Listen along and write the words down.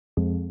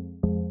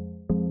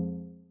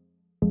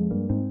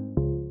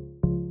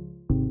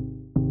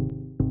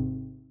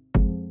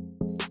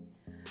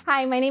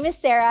Hi, my name is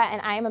Sarah,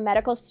 and I am a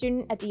medical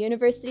student at the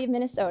University of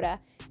Minnesota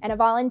and a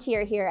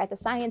volunteer here at the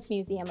Science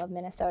Museum of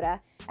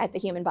Minnesota at the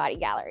Human Body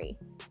Gallery.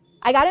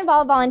 I got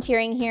involved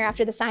volunteering here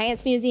after the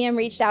Science Museum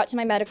reached out to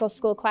my medical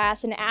school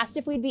class and asked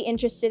if we'd be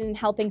interested in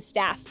helping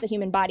staff the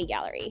Human Body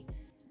Gallery.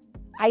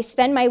 I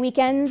spend my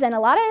weekends and a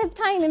lot of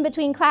time in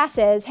between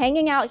classes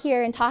hanging out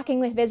here and talking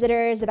with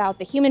visitors about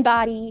the human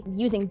body,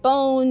 using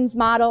bones,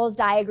 models,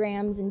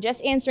 diagrams, and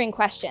just answering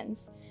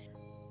questions.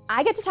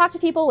 I get to talk to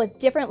people with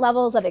different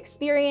levels of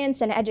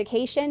experience and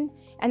education,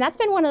 and that's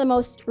been one of the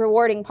most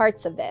rewarding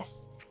parts of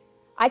this.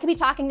 I could be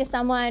talking to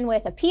someone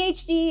with a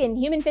PhD in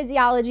human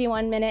physiology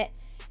one minute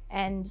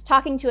and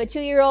talking to a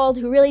 2-year-old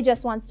who really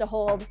just wants to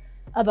hold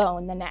a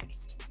bone the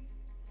next.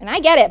 And I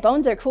get it,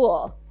 bones are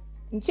cool.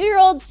 And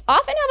 2-year-olds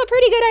often have a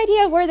pretty good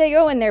idea of where they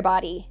go in their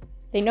body.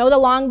 They know the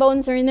long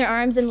bones are in their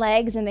arms and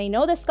legs, and they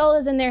know the skull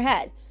is in their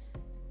head.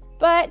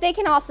 But they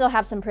can also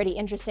have some pretty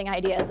interesting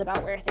ideas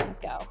about where things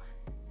go.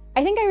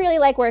 I think I really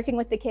like working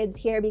with the kids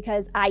here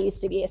because I used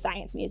to be a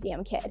Science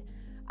Museum kid.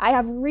 I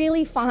have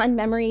really fond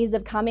memories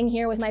of coming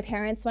here with my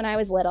parents when I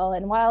was little,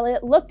 and while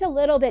it looked a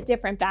little bit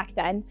different back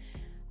then,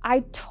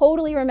 I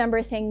totally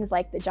remember things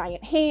like the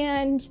giant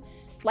hand,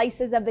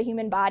 slices of the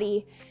human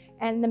body,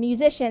 and the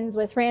musicians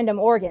with random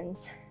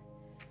organs.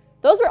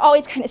 Those were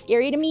always kind of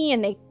scary to me,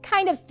 and they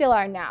kind of still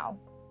are now.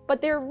 But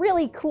they're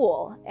really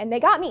cool, and they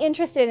got me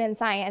interested in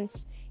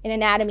science, in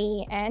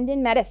anatomy, and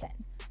in medicine.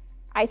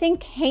 I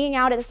think hanging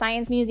out at the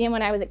Science Museum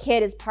when I was a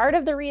kid is part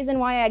of the reason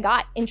why I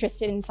got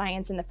interested in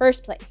science in the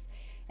first place,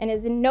 and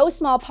is in no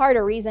small part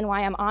a reason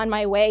why I'm on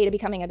my way to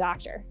becoming a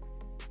doctor.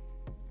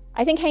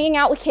 I think hanging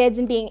out with kids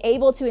and being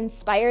able to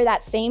inspire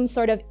that same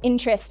sort of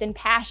interest and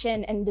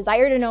passion and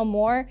desire to know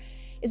more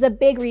is a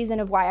big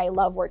reason of why I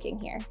love working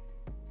here.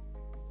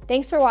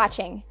 Thanks for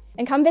watching,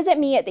 and come visit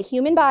me at the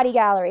Human Body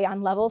Gallery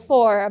on level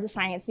 4 of the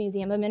Science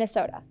Museum of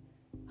Minnesota.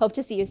 Hope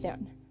to see you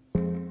soon.